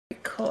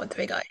Record.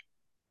 There we go.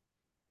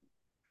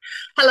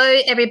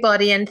 Hello,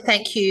 everybody, and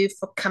thank you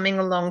for coming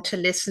along to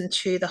listen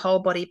to the Whole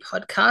Body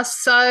podcast.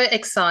 So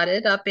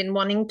excited. I've been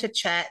wanting to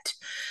chat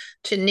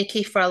to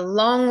Nikki for a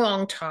long,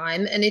 long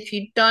time. And if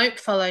you don't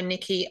follow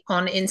Nikki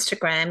on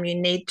Instagram, you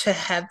need to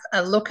have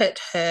a look at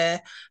her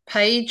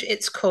page.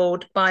 It's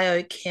called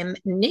Biochem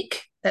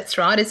Nick. That's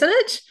right, isn't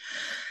it?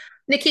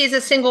 Nikki is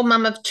a single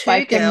mum of two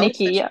Biochem girls.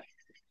 Nikki, yeah.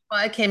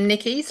 Biochem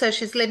Nikki. So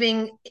she's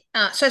living,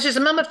 so she's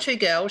a mum of two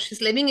girls.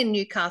 She's living in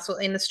Newcastle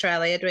in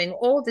Australia, doing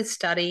all this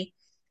study,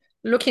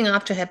 looking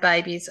after her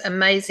babies.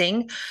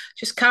 Amazing.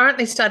 She's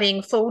currently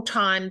studying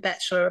full-time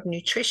Bachelor of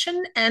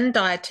Nutrition and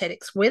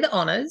Dietetics with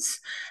honours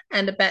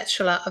and a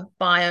Bachelor of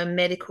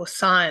Biomedical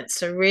Science.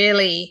 So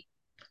really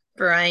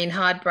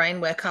hard brain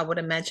work, I would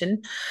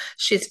imagine.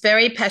 She's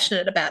very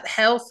passionate about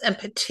health and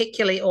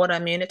particularly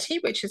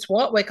autoimmunity, which is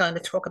what we're going to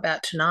talk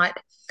about tonight.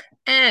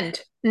 And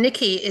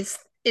Nikki is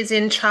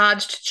in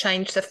charge to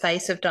change the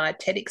face of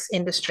dietetics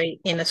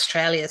industry in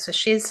Australia. So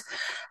she's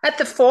at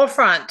the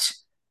forefront,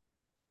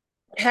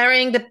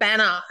 carrying the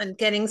banner and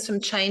getting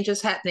some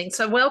changes happening.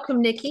 So welcome,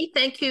 Nikki.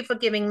 Thank you for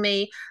giving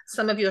me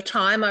some of your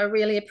time. I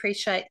really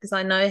appreciate, because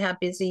I know how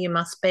busy you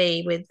must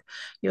be with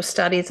your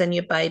studies and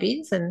your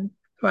babies and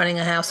running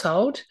a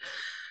household.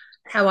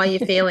 How are you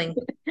feeling?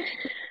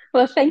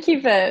 Well, thank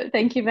you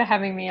for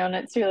having me on.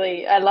 It's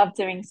really I love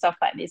doing stuff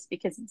like this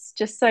because it's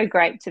just so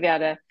great to be able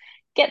to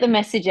get the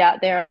message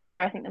out there.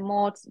 I think the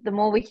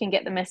more we can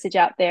get the message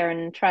out there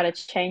and try to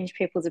change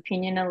people's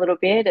opinion a little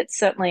bit, it's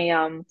certainly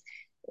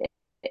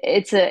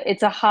it's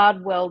a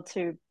hard world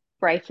to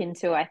break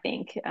into, I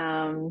think.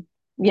 And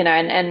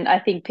I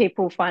think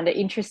people find it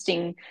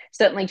interesting,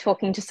 certainly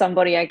talking to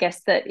somebody, I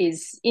guess, that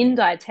is in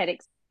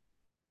dietetics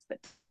but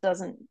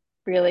doesn't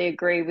really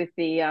agree with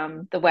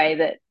the way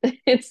that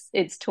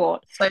it's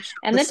taught. Social,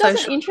 And the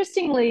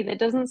social. there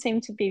doesn't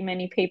seem to be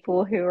many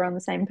people who are on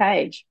the same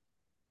page.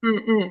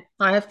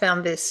 I have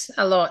found this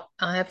a lot.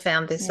 I have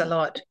found this a Yeah.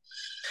 lot.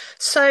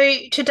 So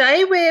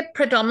today we're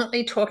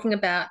predominantly talking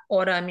about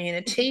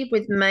autoimmunity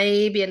with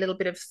maybe a little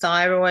bit of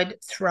thyroid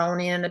thrown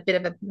in and a bit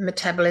of a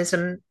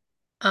metabolism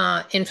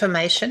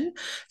information.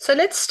 So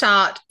let's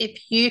start. If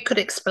you could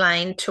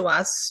explain to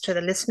us, to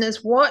the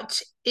listeners,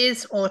 what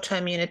is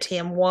autoimmunity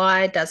and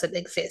why does it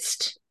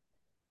exist?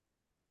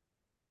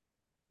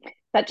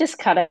 That just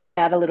cut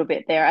out a little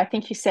bit there. I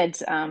think you said,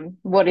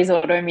 what is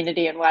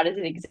autoimmunity and why does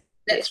it exist?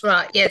 That's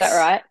right. Is that Yes.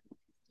 right?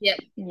 Yep.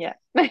 Yeah.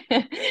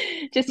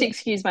 Just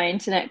excuse my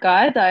internet,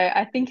 guys.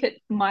 I think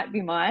it might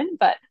be mine,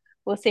 but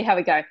we'll see how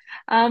we go.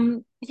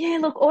 Yeah,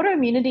 look,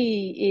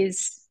 autoimmunity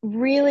is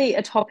really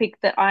a topic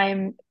that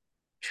I'm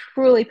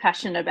truly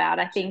passionate about.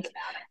 I think,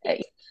 uh,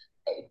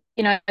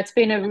 it's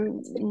been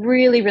a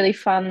really, really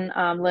fun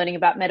learning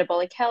about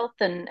metabolic health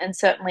and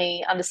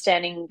certainly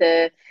understanding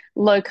the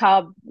low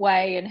carb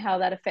way and how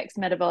that affects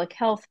metabolic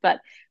health.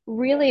 But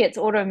really, it's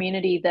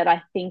autoimmunity that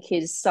I think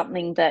is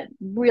something that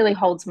really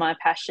holds my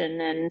passion.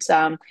 And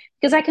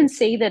because I can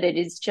see that it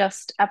is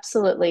just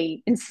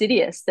absolutely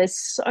insidious. There's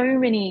so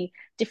many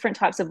different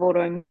types of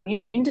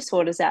autoimmune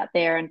disorders out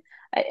there. And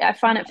I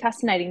find it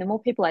fascinating. The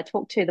more people I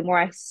talk to, the more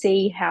I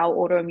see how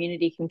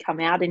autoimmunity can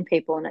come out in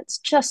people. And it's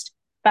just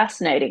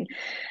fascinating.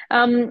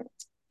 Um,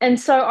 and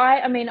so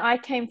I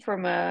came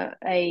from an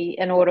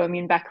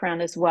autoimmune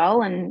background as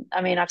well, and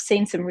I mean, I've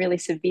seen some really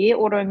severe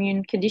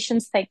autoimmune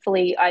conditions.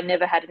 Thankfully, I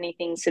never had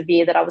anything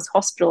severe that I was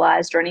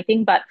hospitalized or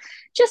anything, but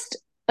just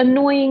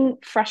annoying,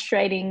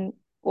 frustrating,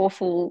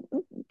 awful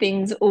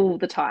things all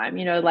the time.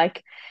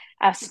 Like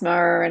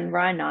asthma and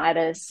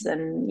rhinitis,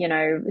 and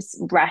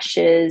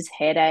rashes,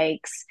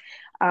 headaches.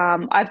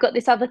 I've got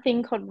this other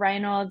thing called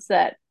Raynaud's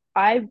that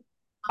I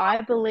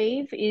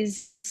believe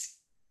is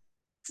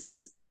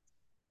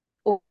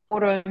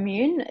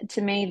autoimmune.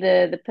 To me,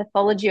 the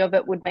pathology of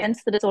it would make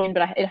sense that it's autoimmune,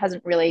 but it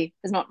hasn't really,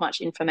 there's not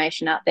much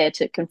information out there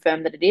to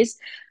confirm that it is.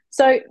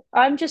 So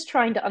I'm just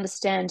trying to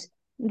understand,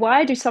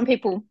 why do some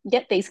people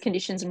get these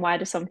conditions and why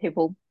do some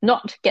people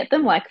not get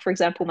them? Like, for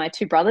example, my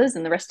two brothers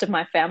and the rest of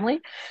my family.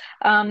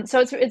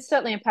 So it's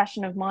certainly a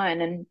passion of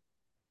mine.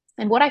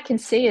 And what I can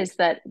see is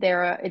that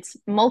it's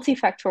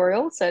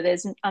multifactorial. So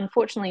there's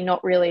unfortunately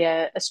not really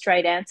a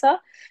straight answer,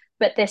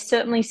 but there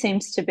certainly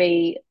seems to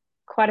be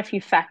quite a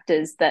few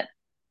factors that,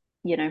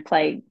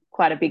 play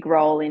quite a big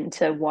role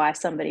into why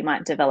somebody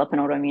might develop an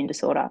autoimmune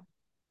disorder.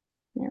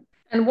 Yeah.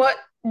 And what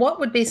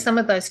would be some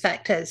of those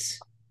factors?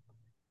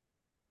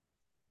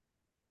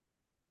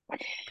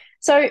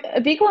 So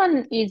a big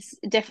one is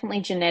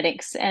definitely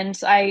genetics. And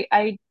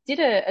I did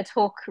a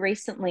talk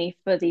recently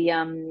for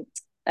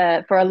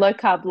a low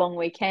carb long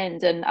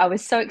weekend. And I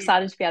was so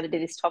excited to be able to do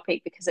this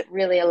topic because it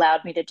really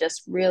allowed me to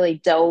just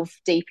really delve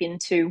deep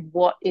into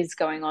what is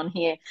going on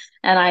here.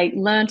 And I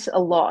learnt a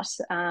lot.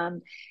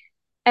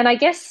 And I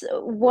guess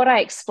what I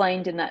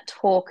explained in that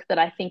talk that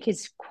I think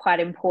is quite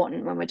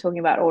important when we're talking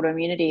about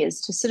autoimmunity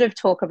is to sort of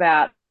talk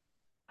about,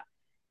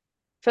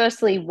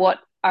 firstly, what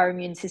our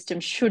immune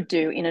system should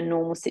do in a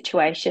normal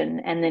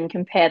situation, and then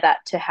compare that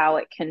to how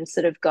it can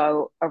sort of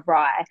go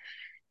awry.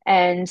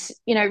 And,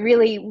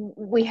 really,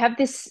 we have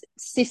this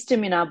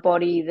system in our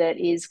body that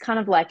is kind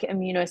of like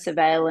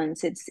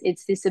immunosurveillance.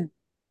 It's this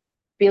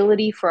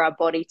ability for our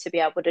body to be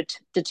able to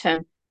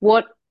determine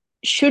what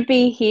should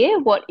be here,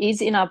 what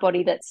is in our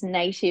body that's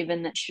native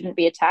and that shouldn't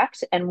be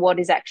attacked, and what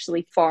is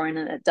actually foreign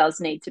and that does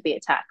need to be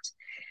attacked.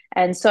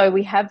 And so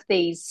we have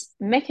these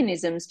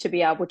mechanisms to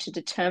be able to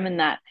determine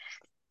that.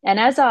 And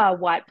as our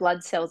white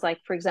blood cells, like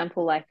for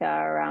example, like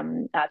our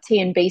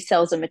T and B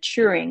cells are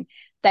maturing,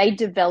 they're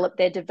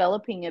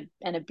developing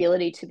an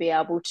ability to be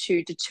able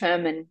to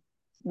determine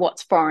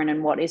what's foreign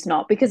and what is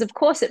not. Because of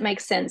course it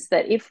makes sense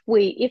that if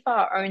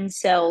our own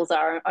cells,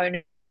 our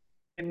own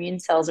immune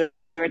cells are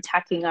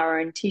attacking our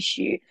own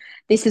tissue,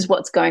 this is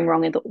what's going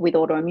wrong with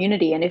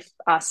autoimmunity. And if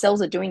our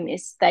cells are doing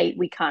this,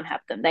 we can't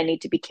have them. They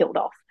need to be killed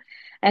off.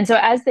 And so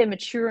as they're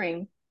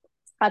maturing,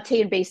 our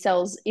T and B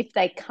cells, if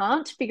they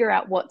can't figure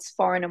out what's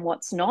foreign and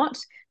what's not,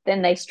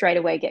 then they straight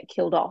away get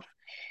killed off.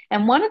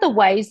 And one of the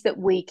ways that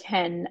we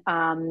can,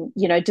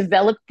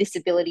 develop this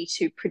ability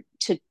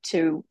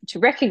to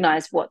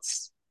recognize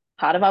what's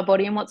part of our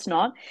body and what's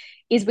not,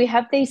 is we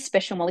have these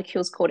special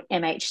molecules called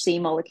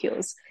MHC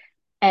molecules.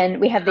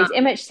 And we have these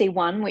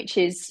MHC1, which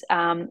is,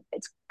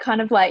 it's kind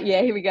of like,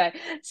 yeah, here we go.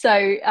 So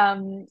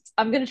I'm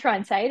going to try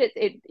and say it.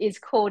 It is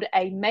called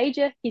a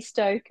major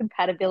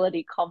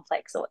histocompatibility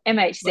complex, or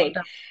MHC.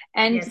 Well,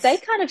 And yes. they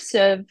kind of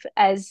serve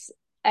as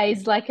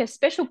like a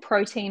special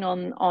protein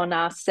on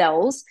our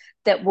cells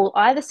that will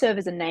either serve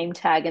as a name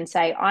tag and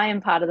say, I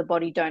am part of the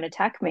body, don't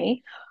attack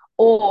me,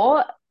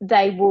 or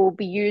they will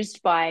be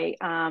used by,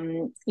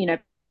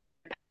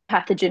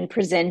 pathogen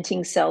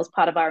presenting cells,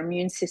 part of our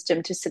immune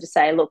system, to sort of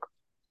say, look,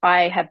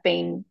 I have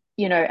been,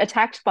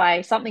 attacked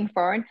by something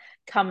foreign,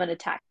 come and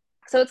attack.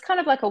 So it's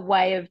kind of like a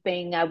way of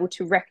being able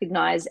to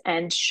recognize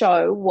and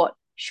show what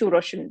should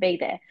or shouldn't be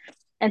there.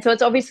 And so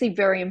it's obviously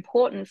very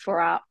important for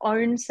our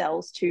own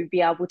cells to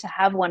be able to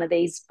have one of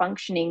these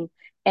functioning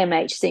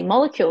MHC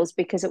molecules,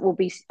 because it will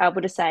be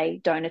able to say,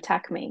 don't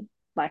attack me,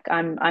 like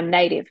I'm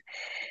native.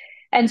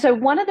 And so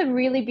one of the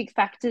really big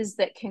factors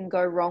that can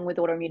go wrong with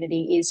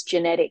autoimmunity is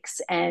genetics.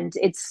 And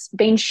it's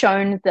been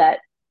shown that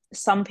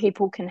some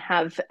people can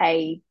have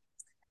a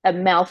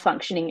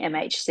malfunctioning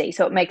MHC.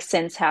 So it makes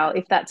sense how,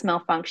 if that's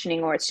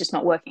malfunctioning or it's just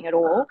not working at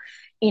all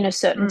in a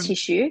certain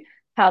tissue,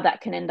 how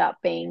that can end up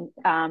being,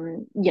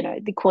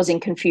 causing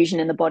confusion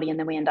in the body, and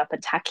then we end up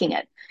attacking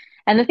it.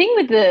 And the thing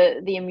with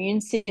the immune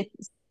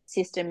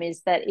system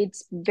is that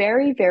it's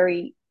very,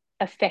 very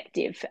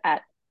effective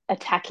at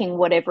attacking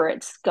whatever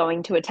it's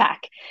going to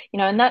attack,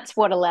 and that's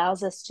what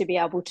allows us to be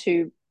able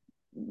to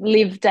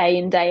live day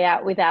in, day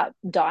out without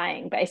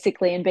dying,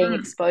 basically, and being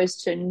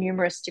exposed to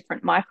numerous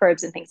different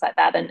microbes and things like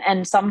that,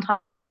 and sometimes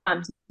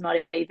not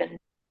even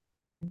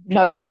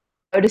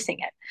noticing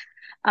it.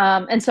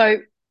 And so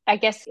I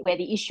guess where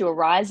the issue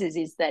arises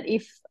is that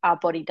if our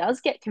body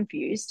does get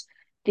confused,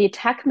 the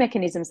attack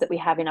mechanisms that we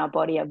have in our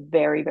body are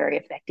very, very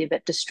effective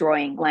at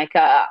destroying. Like,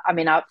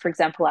 for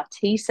example, our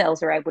T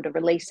cells are able to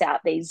release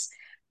out these,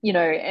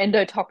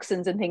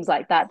 endotoxins and things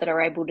like that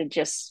are able to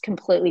just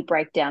completely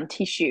break down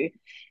tissue.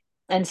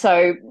 And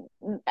so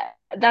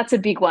that's a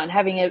big one.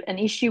 Having an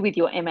issue with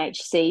your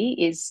MHC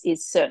is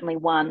certainly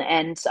one.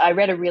 And I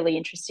read a really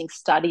interesting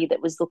study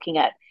that was looking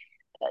at,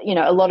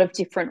 a lot of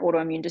different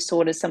autoimmune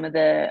disorders, some of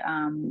the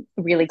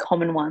really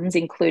common ones,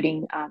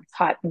 including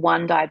type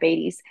 1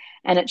 diabetes.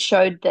 And it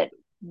showed that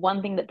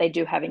one thing that they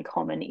do have in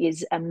common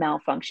is a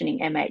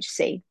malfunctioning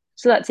MHC.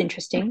 So that's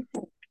interesting.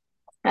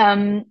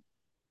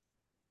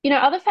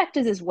 Other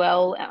factors as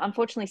well,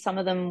 unfortunately, some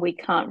of them we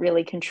can't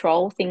really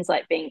control. Things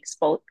like being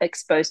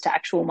exposed to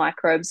actual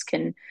microbes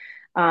can,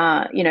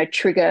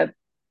 trigger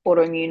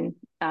autoimmune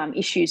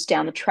issues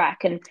down the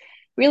track. And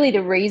really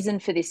the reason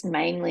for this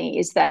mainly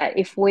is that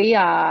if we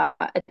are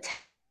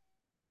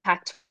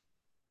attacked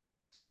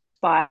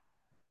by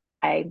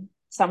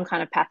some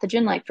kind of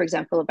pathogen, like for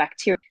example a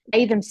bacteria,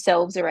 they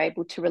themselves are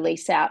able to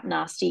release out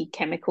nasty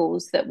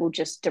chemicals that will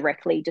just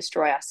directly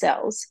destroy our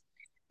cells.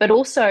 But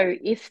also,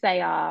 if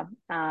they are,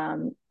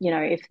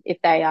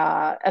 if they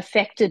are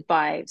affected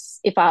by,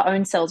 if our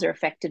own cells are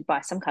affected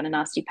by some kind of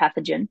nasty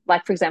pathogen,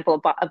 like for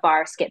example a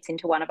virus gets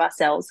into one of our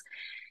cells,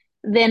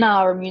 then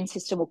our immune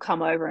system will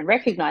come over and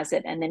recognize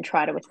it and then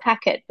try to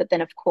attack it. But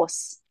then, of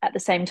course, at the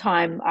same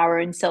time, our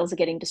own cells are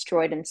getting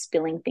destroyed and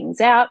spilling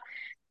things out.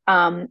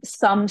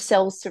 Some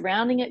cells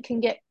surrounding it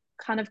can get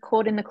kind of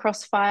caught in the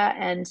crossfire.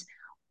 And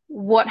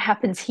what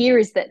happens here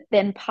is that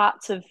then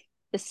parts of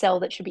the cell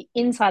that should be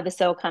inside the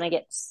cell kind of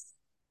gets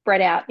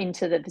spread out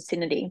into the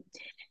vicinity.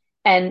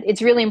 And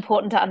it's really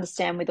important to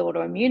understand with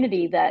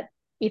autoimmunity that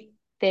if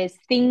there's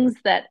things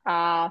that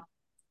are,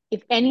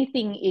 if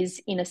anything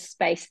is in a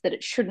space that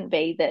it shouldn't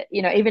be, that,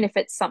 even if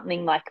it's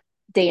something like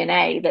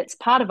DNA that's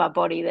part of our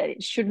body, that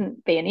it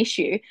shouldn't be an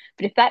issue.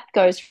 But if that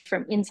goes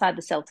from inside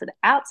the cell to the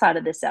outside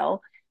of the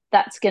cell,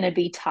 that's going to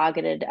be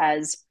targeted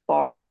as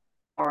foreign,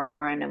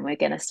 and we're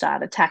going to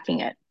start attacking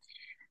it.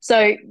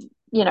 So,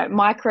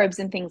 microbes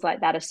and things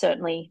like that are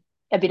certainly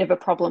a bit of a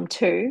problem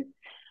too.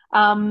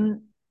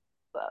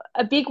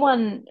 a big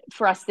one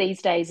for us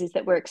these days is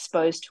that we're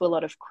exposed to a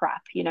lot of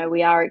crap.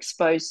 We are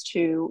exposed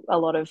to a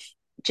lot of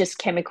just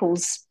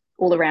chemicals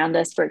all around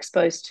us. We're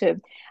exposed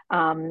to,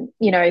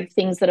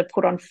 things that are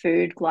put on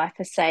food,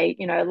 glyphosate,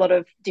 a lot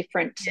of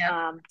different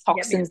Yeah. Yep.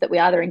 toxins that we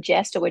either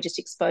ingest or we're just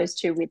exposed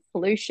to with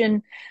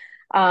pollution.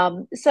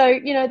 So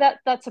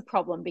that's a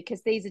problem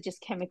because these are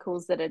just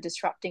chemicals that are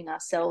disrupting our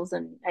cells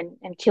and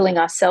killing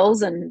our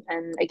cells, and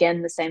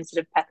again the same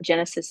sort of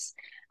pathogenesis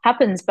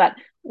happens. But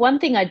one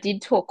thing I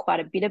did talk quite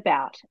a bit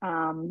about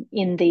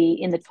in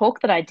the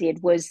talk that I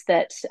did was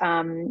that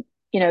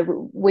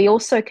we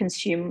also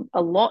consume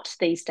a lot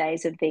these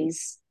days of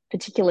these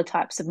particular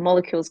types of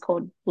molecules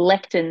called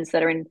lectins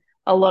that are in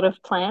a lot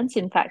of plants.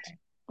 In fact,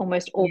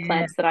 almost all Yeah.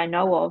 plants that I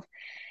know of,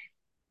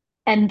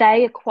 and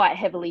they are quite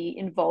heavily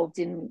involved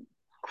in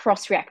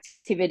cross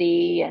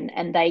reactivity,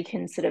 and they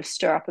can sort of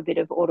stir up a bit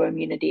of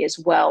autoimmunity as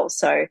well.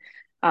 So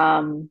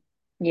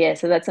yeah,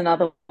 so that's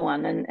another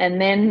one.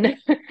 And then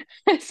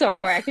sorry,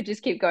 I could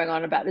just keep going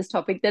on about this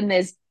topic. Then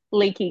there's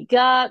leaky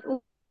gut.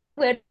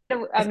 I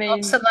There's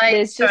mean, there's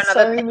oxalates are just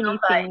another so thing, many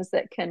aren't they? things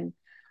that can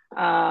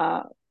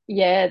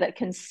that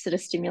can sort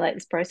of stimulate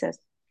this process.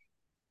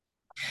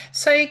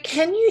 So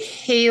can you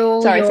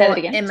heal Sorry, say that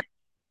your again.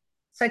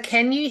 so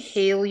can you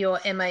heal your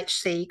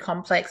MHC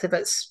complex if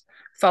it's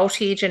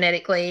faulty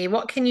genetically?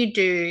 What can you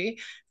do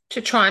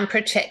to try and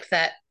protect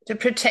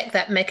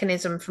that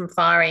mechanism from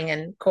firing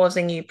and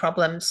causing you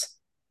problems?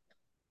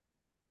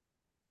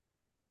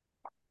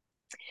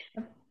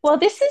 Well,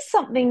 this is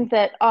something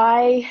that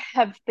I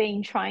have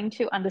been trying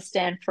to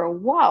understand for a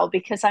while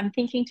because I'm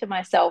thinking to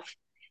myself,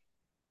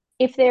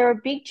 if there are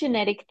big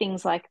genetic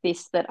things like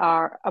this that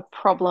are a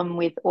problem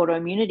with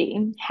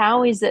autoimmunity,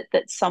 how is it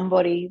that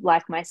somebody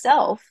like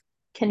myself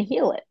can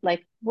heal it?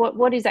 Like,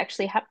 what is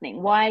actually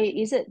happening? Why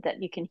is it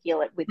that you can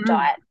heal it with Mm.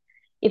 diet?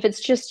 If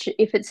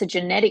it's a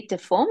genetic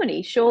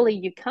deformity, surely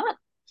you can't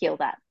heal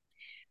that.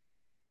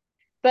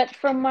 But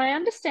from my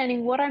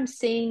understanding, what I'm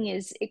seeing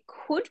is it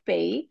could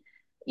be,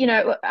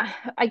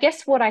 I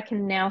guess what I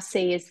can now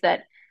see is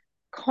that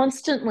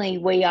constantly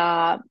we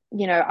are,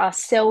 our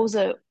cells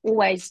are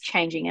always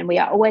changing and we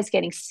are always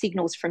getting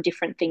signals from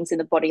different things in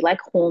the body, like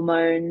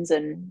hormones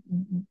and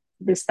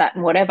this, that,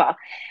 and whatever.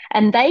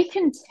 And they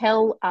can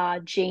tell our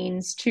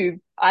genes to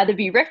either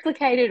be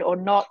replicated or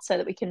not so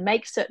that we can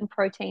make certain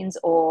proteins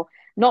or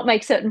not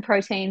make certain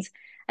proteins.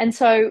 And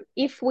so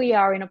if we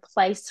are in a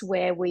place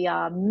where we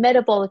are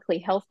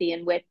metabolically healthy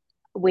and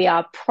we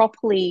are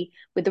properly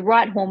with the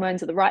right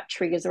hormones or the right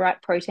triggers, the right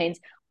proteins,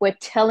 we're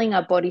telling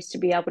our bodies to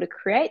be able to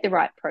create the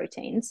right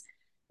proteins,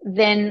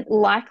 then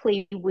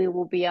likely we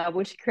will be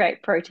able to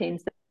create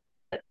proteins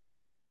that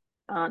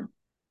aren't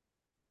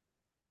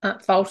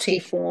Faulty.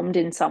 deformed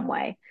in some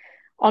way.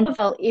 On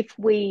well, if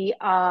we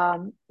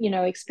are,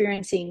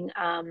 experiencing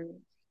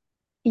and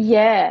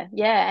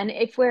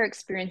if we're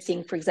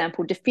experiencing, for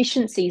example,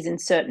 deficiencies in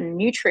certain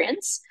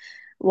nutrients,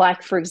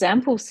 like for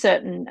example,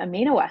 certain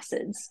amino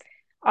acids,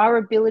 our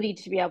ability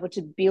to be able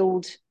to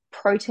build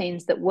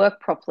proteins that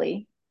work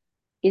properly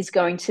is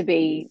going to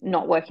be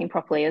not working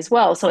properly as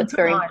well. So Oh, it's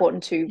very God.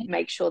 important to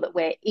make sure that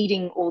we're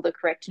eating all the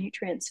correct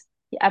nutrients.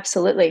 Yeah,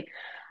 absolutely.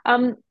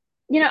 Um,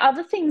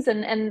 other things,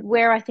 and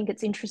where I think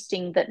it's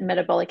interesting that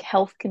metabolic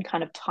health can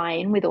kind of tie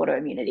in with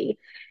autoimmunity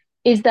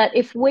is that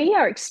if we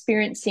are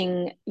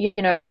experiencing,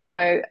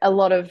 a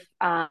lot of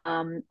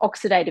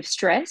oxidative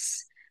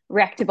stress,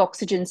 reactive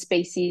oxygen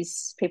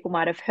species, people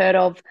might have heard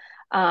of,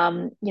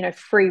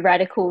 free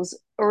radicals,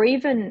 or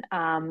even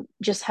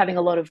just having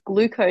a lot of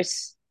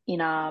glucose in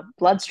our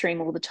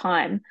bloodstream all the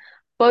time,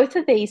 both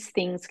of these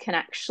things can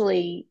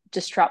actually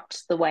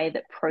disrupt the way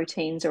that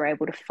proteins are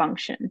able to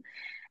function.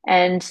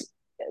 And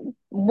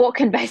what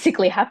can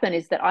basically happen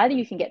is that either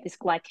you can get this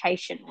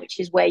glycation, which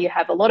is where you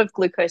have a lot of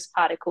glucose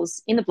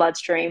particles in the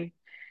bloodstream,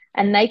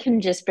 and they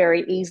can just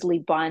very easily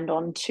bind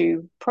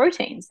onto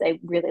proteins. They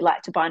really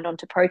like to bind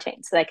onto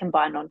proteins. So they can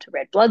bind onto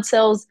red blood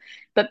cells.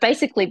 But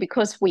basically,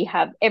 because we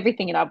have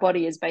everything in our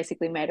body is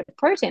basically made of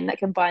protein, that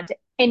can bind to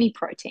any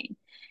protein.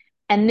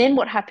 And then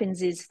what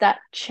happens is that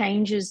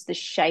changes the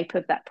shape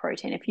of that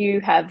protein. If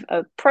you have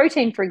a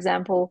protein, for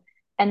example,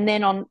 and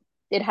then on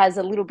it has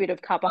a little bit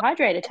of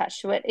carbohydrate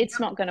attached to it, it's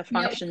Yep. not going to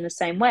Yep. function the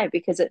same way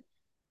because it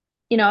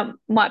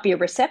might be a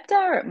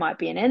receptor, it might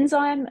be an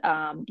enzyme.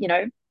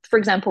 For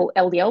example,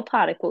 LDL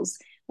particles,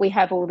 we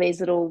have all these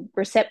little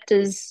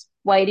receptors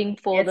waiting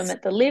for them Yes.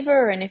 at the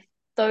liver. And if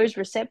those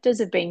receptors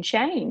have been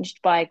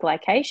changed by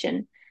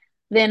glycation,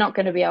 they're not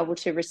going to be able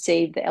to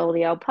receive the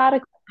LDL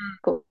particles.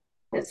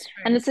 That's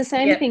And true. it's the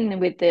same Yep. thing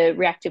with the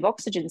reactive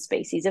oxygen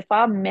species. If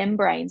our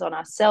membranes on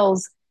our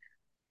cells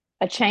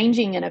are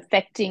changing and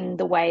affecting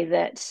the way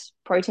that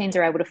proteins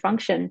are able to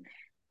function,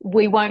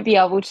 they won't be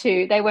able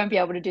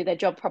to do their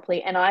job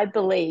properly. And I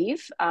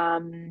believe, I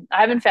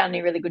haven't found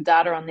any really good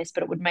data on this,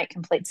 but it would make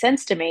complete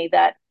sense to me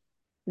that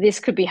this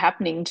could be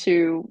happening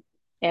to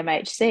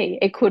MHC.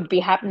 It could be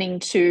happening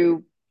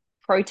to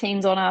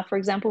proteins on our, for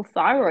example,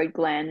 thyroid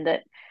gland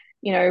that,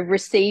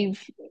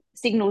 receive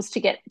signals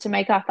to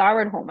make our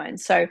thyroid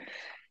hormones. So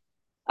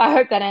I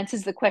hope that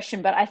answers the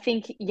question. But I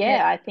think, Yeah.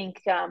 yeah,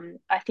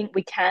 I think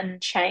we can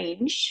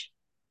change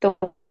the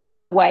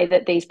way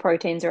that these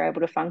proteins are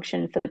able to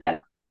function for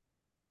that.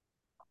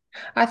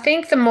 I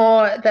think the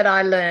more that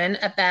I learn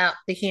about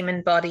the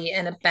human body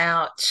and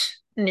about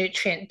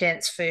nutrient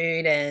dense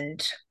food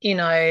and,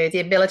 the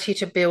ability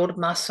to build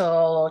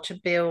muscle or to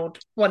build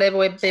whatever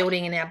we're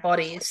building in our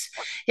bodies,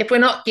 if we're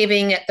not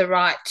giving it the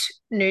right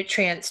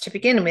nutrients to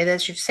begin with,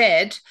 as you've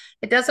said,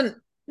 it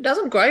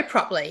doesn't grow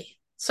properly.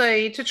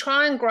 So to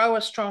try and grow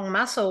a strong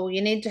muscle,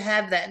 you need to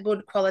have that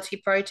good quality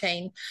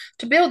protein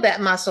to build that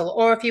muscle.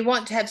 Or if you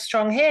want to have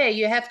strong hair,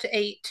 you have to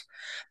eat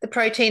the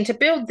protein to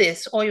build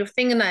this, or your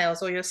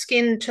fingernails, or your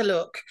skin to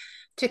look,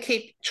 to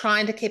keep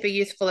trying to keep a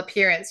youthful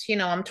appearance.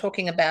 I'm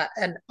talking about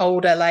an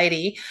older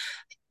lady.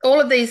 All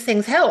of these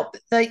things help.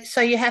 So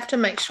you have to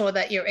make sure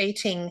that you're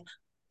eating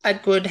a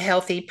good,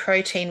 healthy,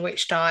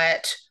 protein-rich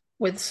diet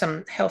with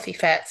some healthy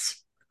fats.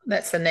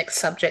 That's the next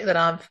subject that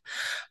I'm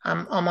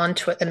on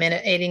to at the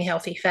minute, eating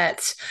healthy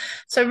fats.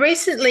 So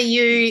recently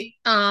you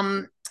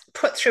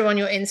put through on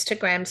your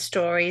Instagram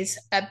stories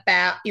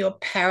about your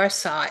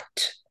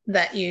parasite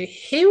that you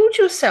healed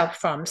yourself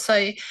from.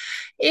 So,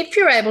 if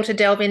you're able to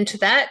delve into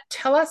that,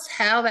 tell us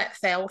how that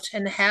felt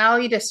and how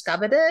you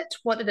discovered it.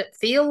 What did it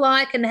feel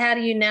like, and how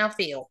do you now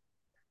feel?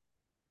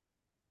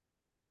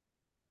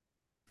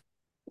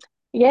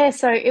 Yeah,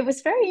 so it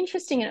was very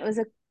interesting, and it was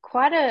a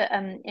quite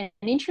an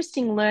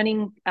interesting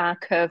learning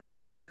curve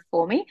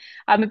for me.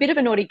 I'm a bit of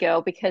a naughty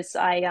girl because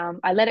I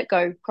let it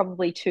go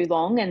probably too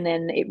long, and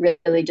then it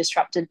really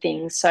disrupted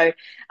things. So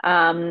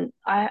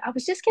I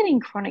was just getting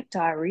chronic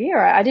diarrhea.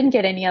 I didn't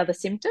get any other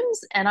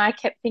symptoms, and I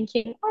kept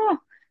thinking, oh,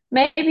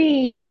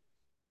 maybe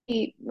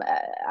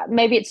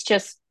maybe it's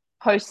just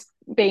post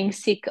being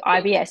sick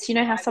IBS. You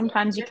know how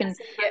sometimes you can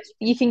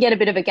get a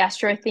bit of a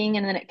gastro thing,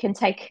 and then it can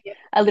take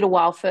a little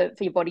while for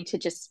your body to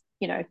just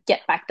get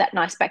back that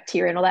nice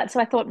bacteria and all that. So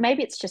I thought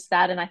maybe it's just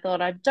that, and I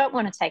thought I don't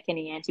want to take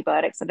any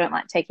antibiotics. I don't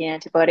like taking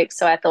antibiotics,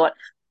 so I thought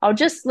I'll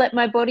just let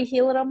my body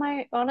heal it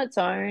on its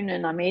own,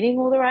 and I'm eating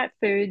all the right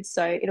foods,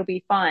 so it'll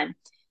be fine.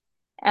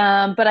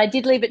 But I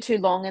did leave it too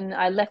long, and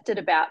I left it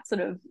about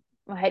sort of,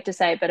 I hate to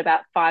say it, but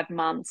about 5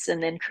 months,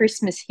 and then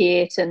Christmas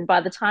hit, and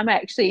by the time I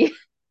actually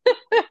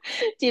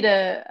did You're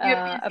a busy.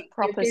 You're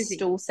proper busy.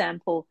 stool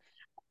sample,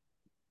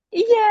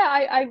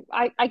 yeah,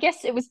 I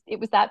guess it was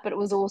that, but it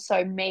was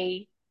also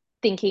me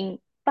thinking,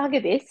 bugger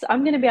this,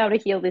 I'm going to be able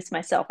to heal this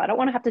myself. I don't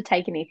want to have to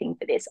take anything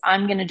for this.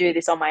 I'm going to do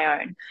this on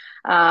my own.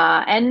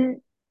 And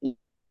you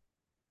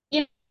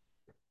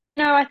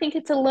I think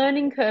it's a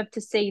learning curve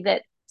to see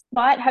that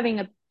despite having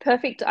a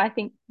perfect, I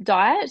think,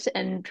 diet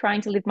and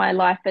trying to live my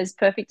life as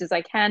perfect as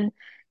I can,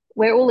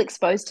 we're all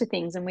exposed to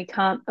things and we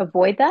can't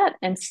avoid that.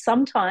 And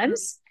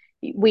sometimes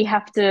we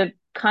have to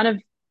kind of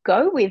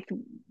go with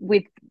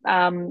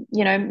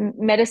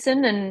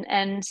medicine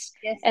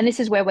Yes. and this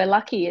is where we're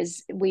lucky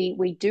is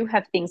we do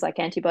have things like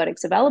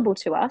antibiotics available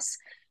to us.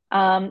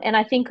 And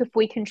I think if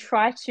we can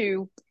try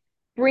to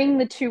bring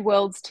the two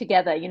worlds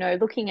together,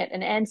 looking at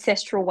an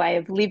ancestral way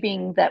of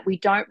living that we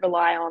don't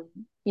rely on,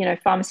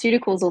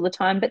 pharmaceuticals all the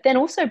time, but then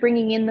also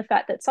bringing in the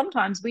fact that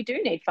sometimes we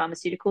do need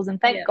pharmaceuticals, and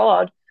thank Yeah.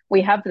 God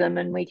we have them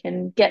and we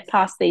can get Yes.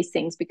 past these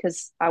things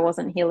because I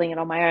wasn't healing it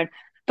on my own.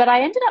 But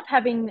I ended up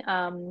having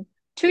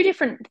two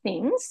different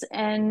things,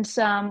 and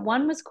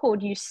one was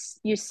called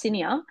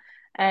Yersinia,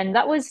 and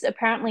that was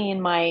apparently in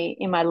my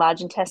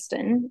large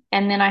intestine,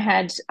 and then I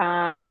had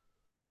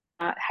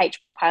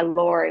H.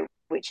 pylori,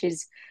 which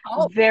is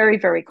Oh, very,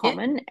 very yeah.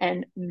 common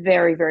and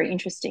very, very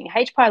interesting.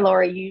 H.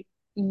 pylori,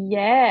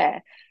 yeah,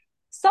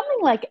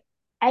 something like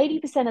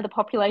 80% of the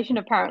population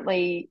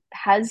apparently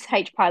has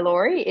H.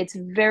 pylori. It's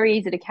very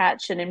easy to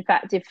catch. And in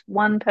fact, if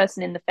one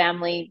person in the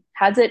family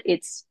has it,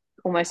 it's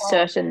almost Oh,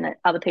 certain that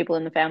other people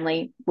in the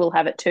family will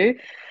have it too.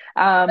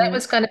 that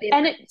was going to be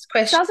And my it next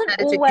question. doesn't How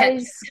did you catch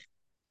always,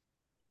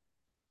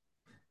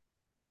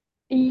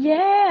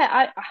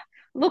 yeah,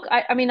 look,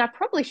 I mean, I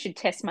probably should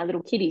test my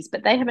little kitties,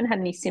 but they haven't had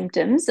any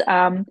symptoms.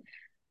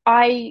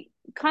 I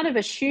kind of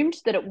assumed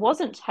that it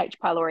wasn't H.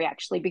 pylori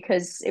actually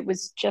because it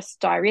was just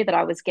diarrhea that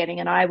I was getting,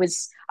 and I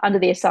was under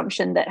the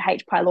assumption that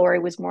H.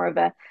 pylori was more of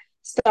a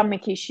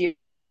stomach issue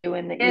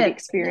and that you'd it?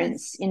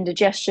 experience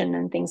indigestion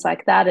and things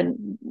like that,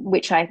 and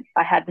which I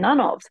had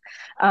none of.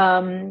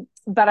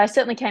 But I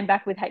certainly came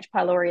back with H.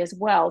 pylori as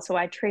well, so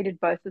I treated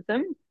both of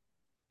them,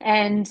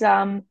 and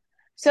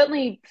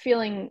certainly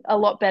feeling a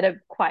lot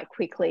better quite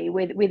quickly.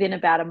 Within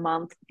about a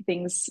month,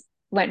 things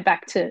went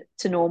back to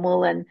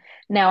normal, and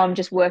now I'm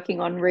just working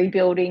on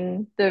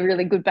rebuilding the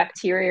really good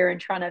bacteria and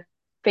trying to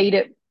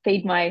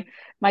feed my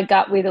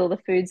gut with all the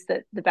foods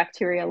that the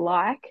bacteria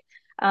like.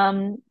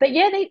 But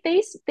yeah,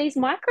 these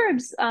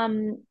microbes,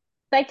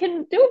 they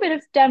can do a bit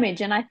of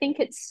damage, and I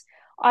think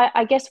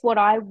I guess what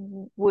I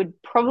would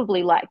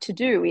probably like to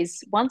do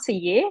is once a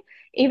year,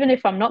 even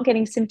if I'm not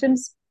getting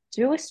symptoms,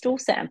 do a stool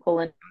sample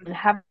and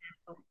have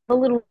a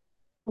little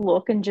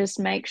look and just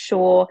make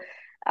sure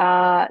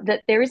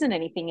that there isn't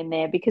anything in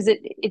there, because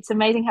it's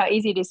amazing how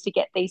easy it is to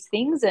get these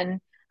things,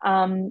 and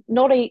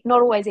not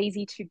always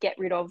easy to get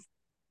rid of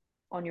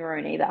on your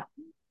own either.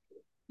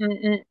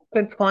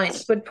 Good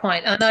point. Good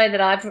point. I know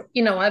that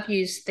I've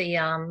used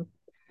the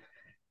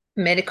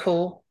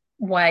medical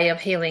way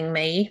of healing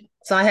me.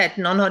 So I had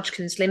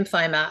non-Hodgkin's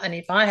lymphoma, and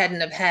if I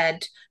hadn't have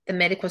had the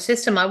medical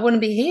system, I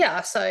wouldn't be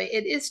here. So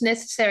it is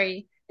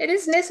necessary. It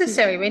is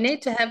necessary. We Yeah.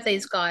 need to have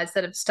these guys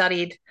that have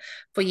studied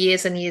for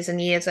years and years and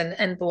years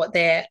and brought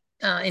their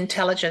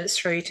intelligence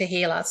through to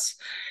heal us.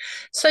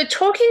 So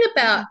talking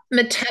about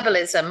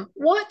metabolism,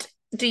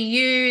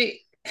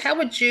 how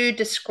would you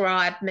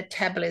describe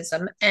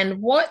metabolism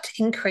and what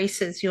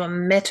increases your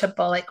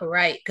metabolic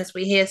rate? Because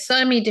we hear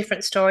so many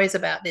different stories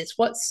about this.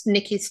 What's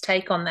Nikki's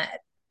take on that?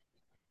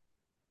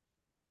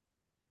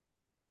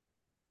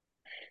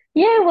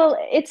 Yeah, well,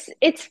 it's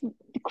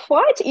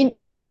quite in.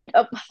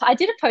 I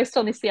did a post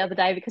on this the other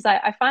day because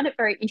I find it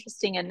very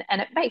interesting and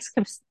it makes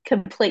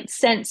complete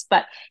sense,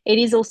 but it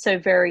is also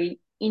very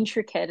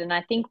intricate. And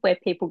I think where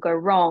people go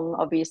wrong,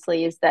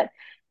 obviously, is that,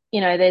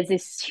 there's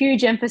this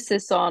huge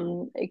emphasis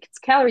on it's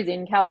calories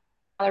in,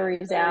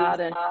 calories out,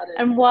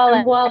 and while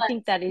I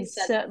think that is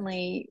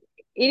certainly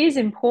it is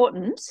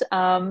important,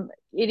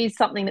 it is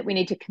something that we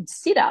need to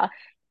consider.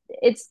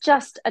 It's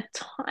just a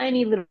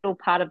tiny little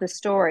part of the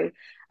story.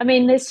 I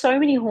mean, there's so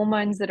many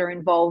hormones that are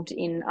involved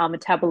in our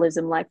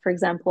metabolism, like, for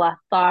example, our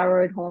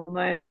thyroid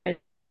hormones,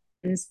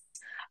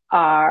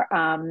 our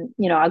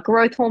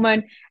growth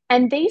hormone.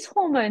 And these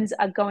hormones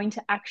are going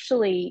to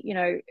actually,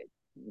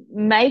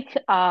 make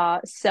our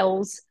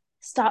cells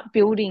start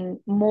building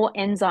more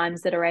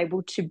enzymes that are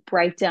able to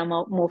break down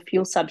more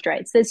fuel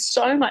substrates. There's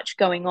so much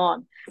going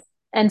on.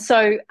 And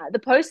so the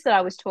post that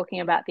I was talking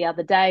about the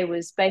other day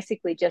was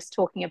basically just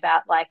talking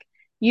about, like,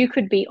 you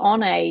could be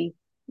on a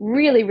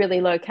really,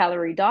 really low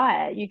calorie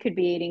diet. You could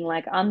be eating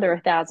like under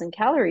 1,000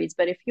 calories.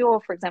 But if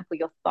for example,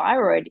 your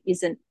thyroid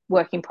isn't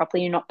working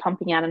properly, you're not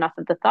pumping out enough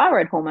of the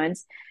thyroid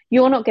hormones,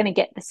 you're not going to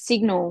get the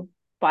signal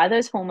by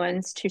those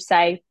hormones to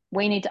say,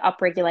 we need to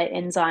upregulate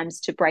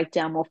enzymes to break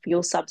down more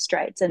fuel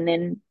substrates. And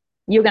then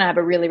you're going to have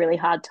a really, really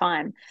hard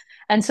time.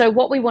 And so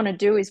what we want to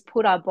do is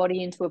put our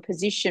body into a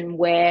position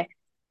where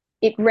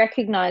it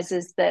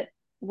recognizes that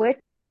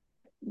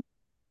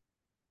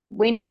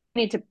we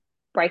need to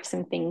break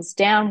some things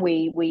down.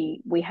 We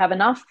have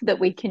enough that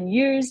we can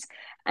use,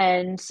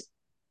 and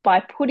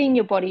by putting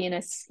your body in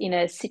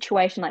a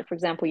situation like, for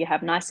example, you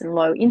have nice and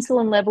low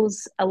insulin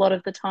levels a lot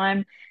of the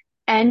time,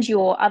 and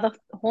your other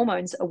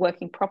hormones are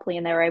working properly,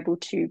 and they're able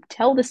to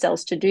tell the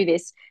cells to do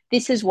this.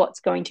 This is what's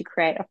going to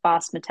create a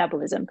fast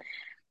metabolism.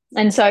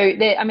 And so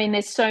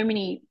there's so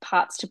many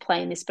parts to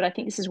play in this, but I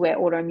think this is where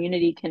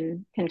autoimmunity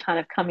can kind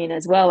of come in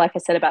as well. Like I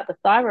said about the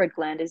thyroid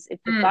gland, is if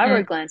the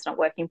thyroid gland's not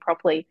working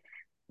properly,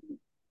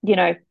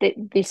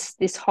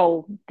 this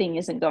whole thing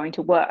isn't going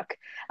to work.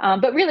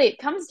 But really, it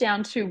comes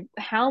down to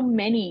how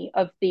many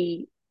of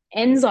the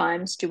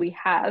enzymes do we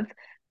have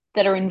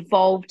that are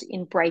involved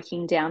in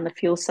breaking down the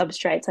fuel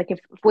substrates. Like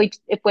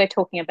if we're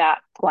talking about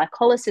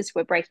glycolysis,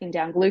 we're breaking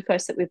down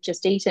glucose that we've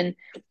just eaten.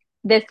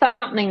 There's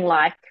something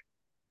like,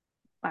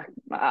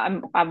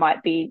 I'm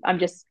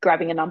just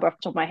grabbing a number off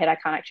the top of my head. I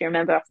can't actually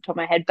remember off the top of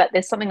my head, but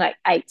there's something like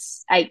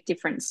eight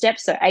different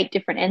steps. So 8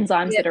 different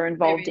enzymes that are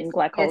involved in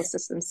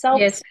glycolysis themselves.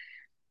 Yes.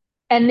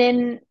 And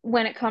then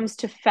when it comes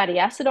to fatty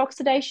acid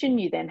oxidation,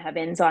 you then have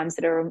enzymes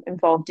that are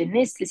involved in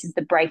this. This is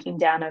the breaking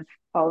down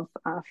of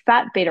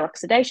fat, beta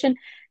oxidation.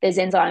 There's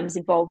enzymes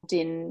involved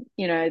in,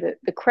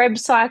 the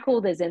Krebs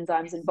cycle. There's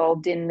enzymes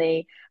involved in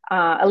the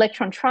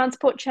electron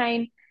transport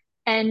chain.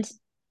 And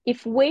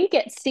if we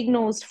get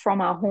signals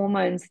from our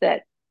hormones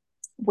that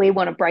we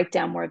want to break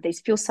down more of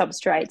these fuel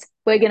substrates,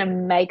 we're going to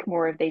make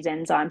more of these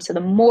enzymes. So the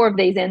more of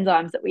these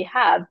enzymes that we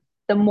have,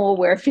 the more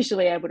we're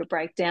officially able to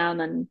break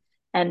down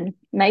and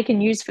make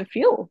and use for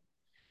fuel.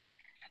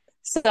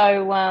 So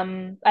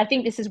I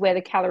think this is where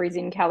the calories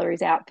in,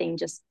 calories out thing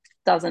just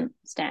doesn't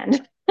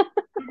stand.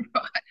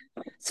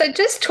 So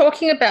just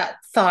talking about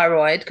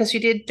thyroid, because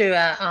you did do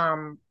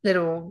a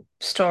little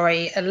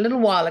story a little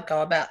while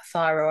ago about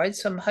thyroid.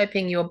 So I'm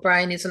hoping your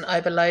brain isn't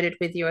overloaded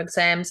with your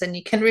exams and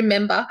you can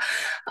remember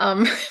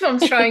if I'm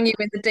throwing you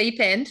in the deep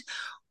end.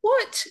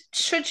 What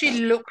should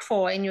you look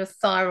for in your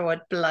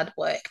thyroid blood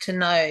work to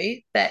know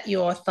that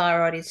your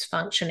thyroid is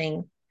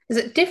functioning? Is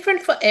it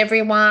different for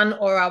everyone,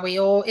 or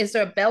is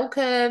there a bell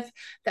curve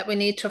that we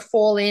need to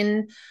fall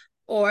in?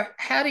 Or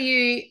how do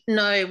you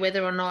know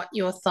whether or not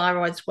your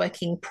thyroid's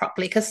working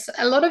properly? Because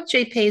a lot of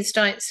GPs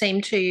don't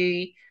seem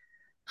to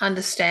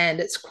understand.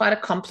 It's quite a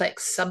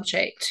complex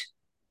subject.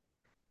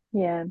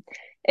 Yeah,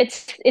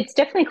 it's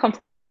definitely a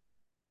complex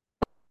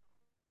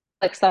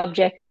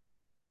subject,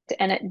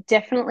 and it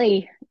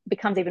definitely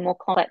becomes even more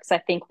complex, I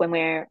think, when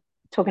we're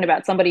talking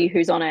about somebody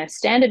who's on a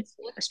standard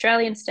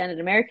Australian, standard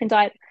American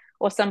diet,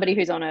 or somebody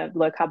who's on a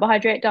low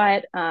carbohydrate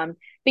diet,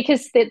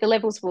 because the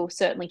levels will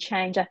certainly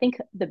change. I think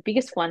the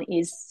biggest one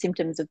is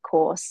symptoms, of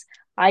course.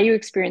 Are you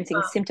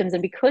experiencing symptoms?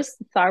 And because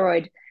the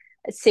thyroid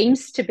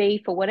seems to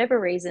be, for whatever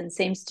reason,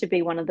 seems to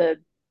be one of the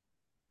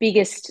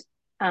biggest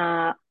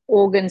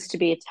organs to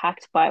be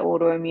attacked by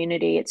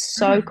autoimmunity, it's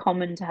so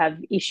common to have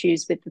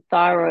issues with the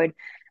thyroid.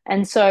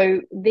 And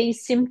so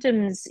these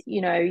symptoms,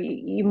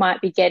 you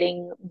might be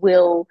getting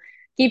will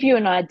give you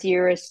an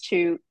idea as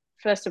to,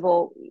 first of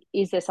all,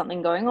 is there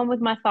something going on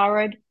with my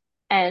thyroid?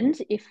 And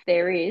if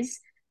there is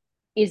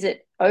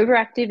it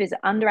overactive? Is it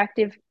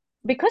underactive?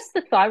 Because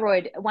the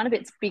thyroid, one of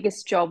its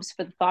biggest jobs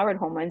for the thyroid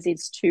hormones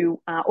is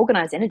to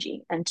organize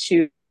energy and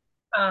to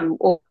Ah,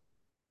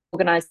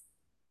 organize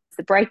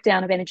the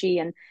breakdown of energy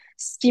and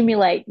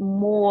stimulate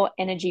more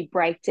energy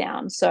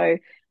breakdown. So,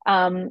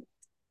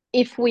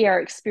 if we are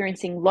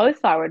experiencing low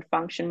thyroid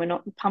function, we're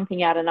not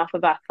pumping out enough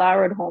of our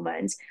thyroid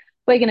hormones,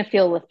 we're going to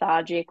feel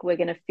lethargic. We're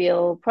going to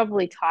feel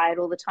probably tired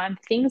all the time.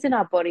 Things in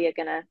our body are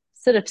going to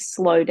sort of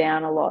slow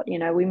down a lot.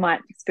 We might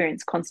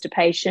experience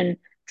constipation,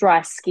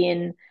 dry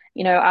skin.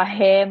 Our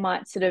hair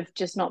might sort of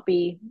just not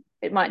be,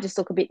 it might just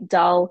look a bit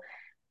dull,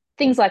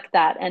 things like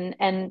that. And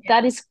yeah.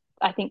 that is,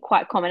 I think,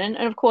 quite common.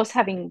 And of course,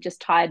 having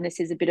just tiredness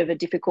is a bit of a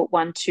difficult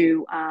one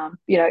to,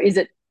 is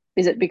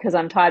it because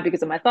I'm tired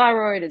because of my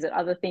thyroid? Is it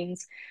other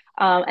things?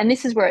 And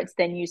this is where it's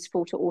then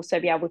useful to also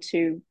be able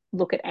to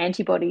look at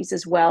antibodies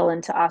as well,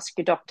 and to ask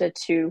your doctor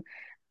to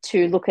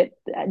look at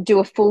do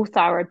a full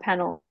thyroid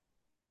panel,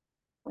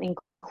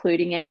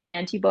 including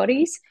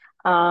antibodies.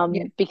 Yeah.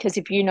 Because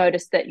if you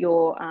notice that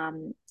your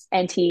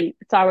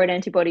anti-thyroid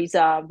antibodies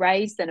are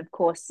raised, then of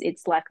course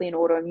it's likely an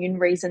autoimmune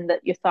reason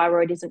that your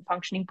thyroid isn't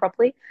functioning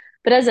properly.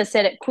 But as I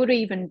said, it could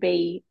even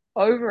be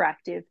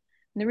overactive.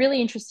 And the really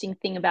interesting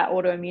thing about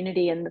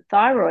autoimmunity and the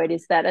thyroid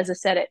is that, as I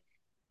said,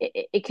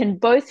 it can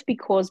both be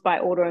caused by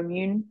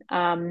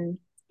autoimmune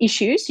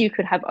issues. You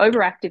could have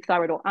overactive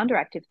thyroid or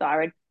underactive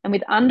thyroid. And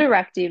with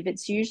underactive,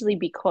 it's usually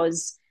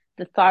because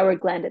the thyroid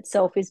gland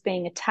itself is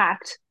being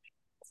attacked,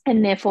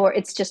 and therefore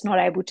it's just not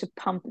able to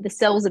pump. The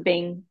cells are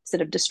being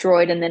sort of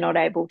destroyed and they're not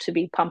able to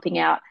be pumping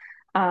out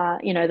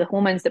the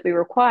hormones that we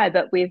require.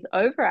 But with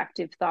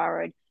overactive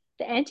thyroid,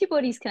 the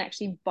antibodies can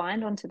actually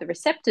bind onto the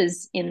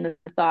receptors in the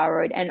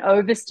thyroid and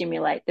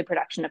overstimulate the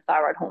production of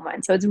thyroid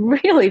hormone. So it's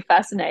really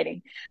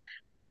fascinating.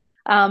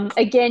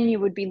 Again, you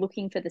would be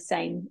looking for the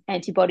same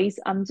antibodies.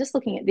 I'm just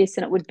looking at this,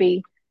 and it would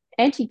be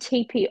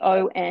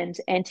anti-TPO and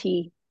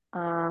anti.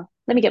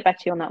 Let me get back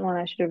to you on that one.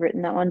 I should have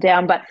written that one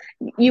down. But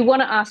you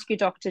want to ask your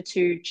doctor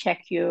to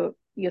check your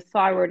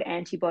thyroid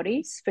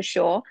antibodies for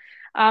sure.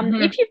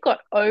 Mhm. If you've got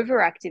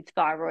overactive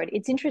thyroid,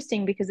 it's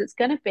interesting because it's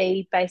going to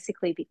be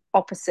basically the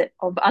opposite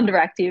of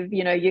underactive.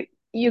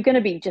 You're going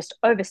to be just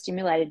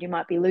overstimulated. You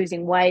might be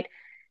losing weight,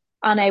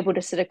 unable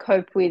to sort of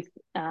cope with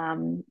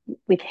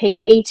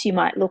heat. You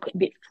might look a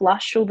bit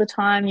flushed all the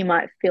time. You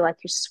might feel like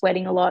you're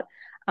sweating a lot,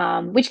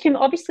 which can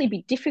obviously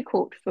be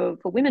difficult for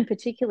women,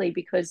 particularly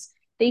because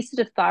these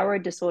sort of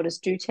thyroid disorders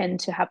do tend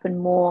to happen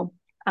more,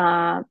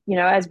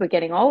 as we're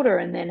getting older.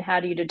 And then how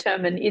do you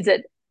determine, is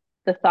it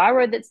the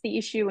thyroid that's the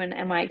issue? And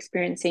am I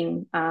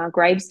experiencing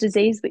Graves'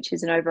 disease, which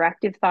is an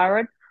overactive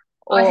thyroid?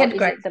 I Or had is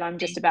Graves' it that I'm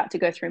just disease. about to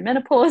go through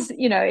menopause?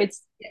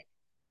 It's, Yeah.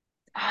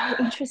 oh,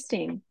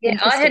 interesting, Yeah,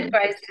 I had interesting.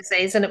 Graves'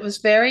 disease, and it was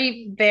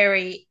very,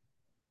 very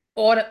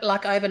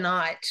like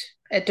overnight.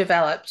 It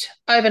developed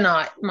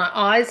overnight. My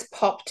eyes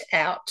popped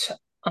out.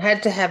 I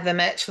had to have them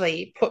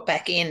actually put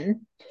back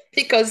in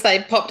because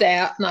they popped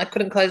out and I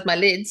couldn't close my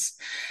lids.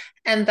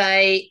 And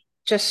they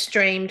just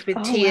streamed with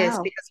Oh, tears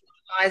wow. because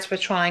my eyes were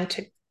trying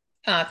to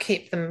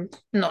keep them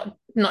not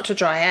to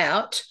dry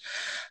out.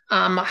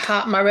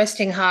 My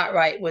resting heart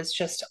rate was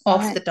just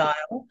off the Right.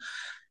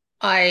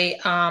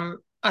 dial.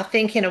 I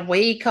think in a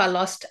week I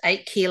lost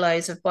 8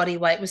 kilos of body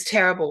weight. It was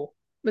terrible.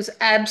 It was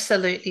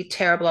absolutely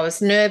terrible. I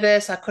was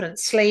nervous. I couldn't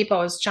sleep. I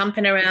was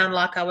jumping around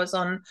like I was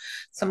on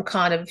some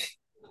kind of,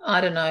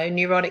 I don't know,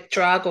 neurotic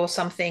drug or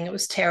something. It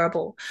was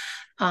terrible.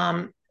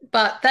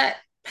 But that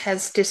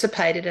has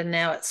dissipated and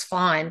now it's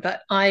fine.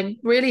 But I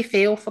really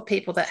feel for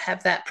people that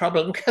have that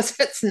problem because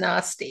it's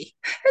nasty.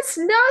 It's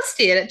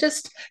nasty and it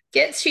just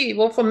gets you.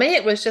 Well, for me,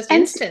 it was just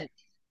And instant.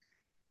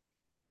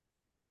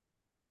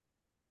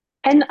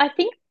 and I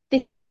think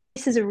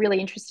this is a really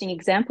interesting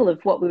example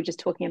of what we were just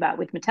talking about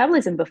with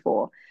metabolism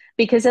before,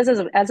 because as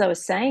I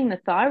was saying, the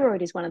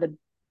thyroid is one of the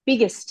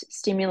biggest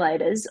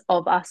stimulators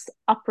of us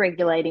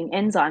upregulating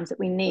enzymes that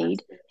we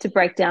need to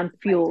break down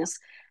fuels.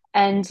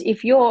 And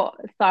if your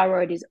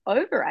thyroid is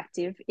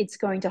overactive, it's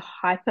going to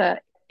hyper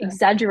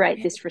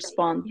exaggerate this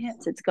response. Yeah.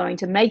 It's going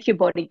to make your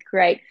body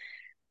create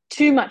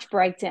too much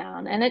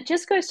breakdown. And it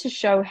just goes to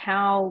show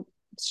how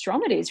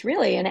strong it is,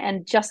 really,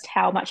 and just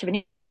how much of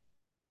an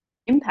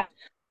impact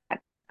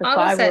the I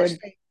was thyroid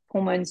actually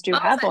hormones do I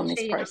was have on this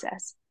actually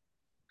process.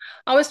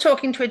 I was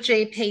talking to a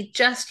GP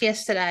just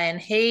yesterday, and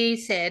he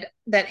said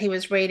that he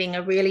was reading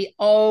a really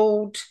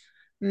old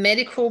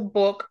medical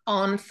book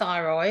on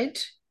thyroid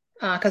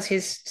because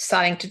he's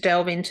starting to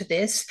delve into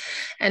this.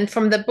 And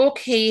from the book,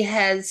 he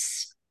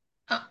has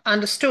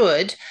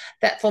understood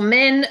that for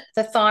men,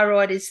 the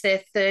thyroid is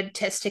their third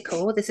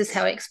testicle. This is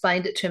how he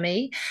explained it to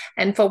me.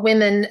 And for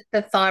women,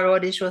 the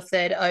thyroid is your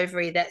third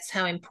ovary. That's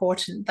how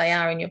important they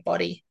are in your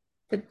body,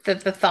 the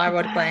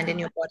thyroid gland in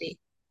Wow. your body.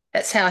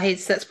 That's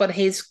what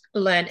he's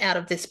learned out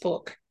of this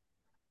book.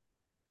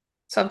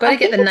 So I've got I to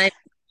get think the name.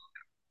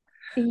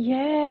 it's,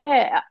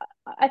 yeah,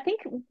 I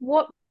think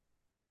what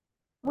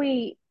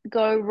we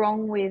go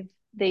wrong with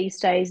these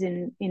days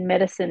in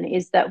medicine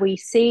is that we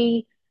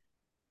see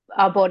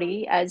our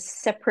body as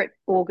separate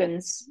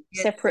organs,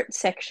 Yes. separate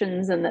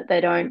sections, and that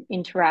they don't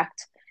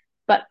interact.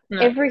 But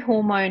No. every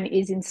hormone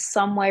is in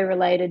some way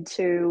related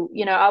to,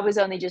 I was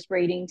only just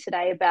reading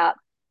today about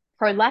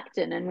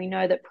prolactin, and we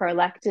know that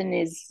prolactin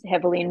is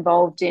heavily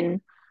involved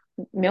in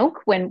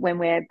milk when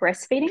we're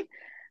breastfeeding.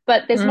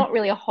 But there's Mm. not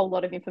really a whole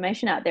lot of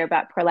information out there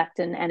about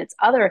prolactin and its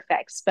other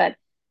effects. But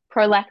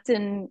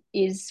prolactin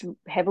is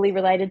heavily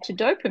related to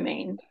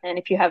dopamine. And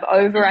if you have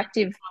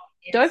overactive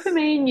Yes.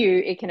 dopamine,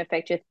 it can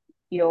affect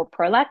your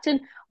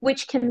prolactin,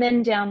 which can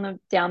then down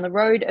the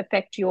road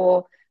affect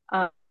your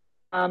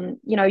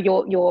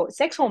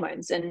sex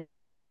hormones and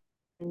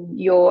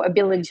your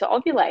ability to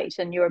ovulate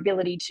and your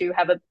ability to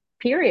have a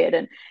period.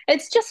 And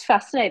it's just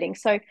fascinating.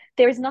 So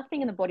there is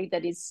nothing in the body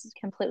that is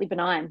completely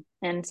benign.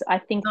 And I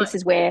think No. this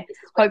is where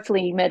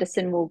hopefully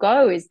medicine will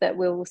go, is that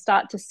we'll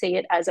start to see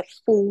it as a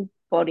full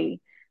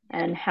body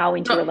and how Not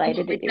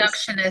interrelated it is.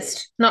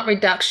 reductionist, not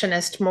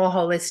reductionist, more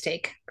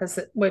holistic. Because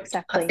I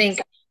Exactly.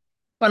 think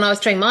when I was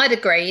doing my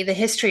degree, the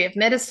history of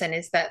medicine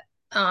is that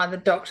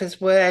the doctors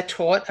were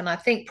taught, and I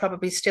think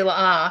probably still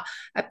are,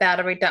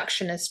 about a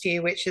reductionist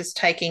view, which is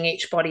taking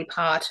each body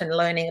part and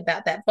learning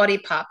about that body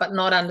part, but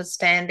not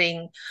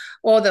understanding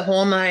all the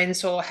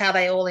hormones or how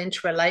they all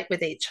interrelate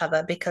with each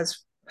other.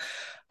 Because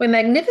we're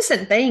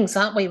magnificent beings,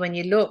 aren't we? When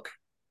you look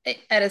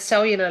at a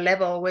cellular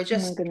level, we're Oh my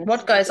just, goodness.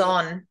 what goes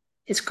on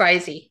is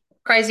crazy,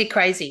 crazy,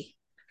 crazy.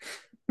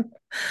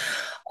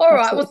 All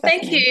right. Well, Absolutely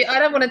thank fascinating. you. I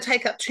don't want to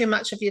take up too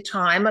much of your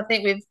time. I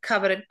think we've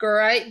covered a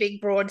great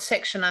big broad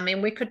section. I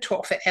mean, we could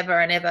talk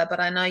forever and ever, but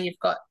I know you've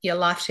got your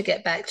life to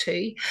get back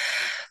to.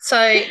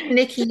 So,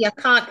 Nikki, I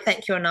can't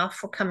thank you enough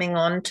for coming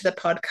on to the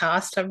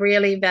podcast. I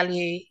really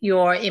value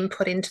your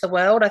input into the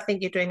world. I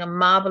think you're doing a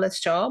marvelous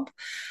job.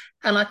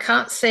 And I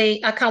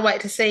can't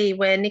wait to see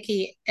where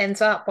Nikki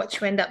ends up, what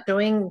you end up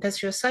doing,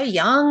 because you're so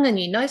young and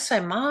you know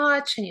so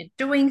much and you're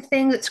doing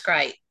things. It's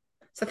great.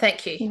 So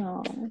thank you.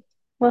 No.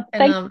 Well,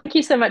 And thank um,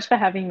 you so much for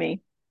having me.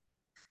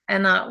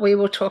 we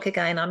will talk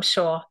again, I'm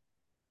sure.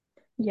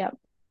 Yep.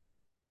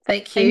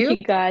 Thank Thank you, you.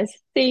 guys.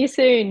 See you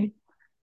soon.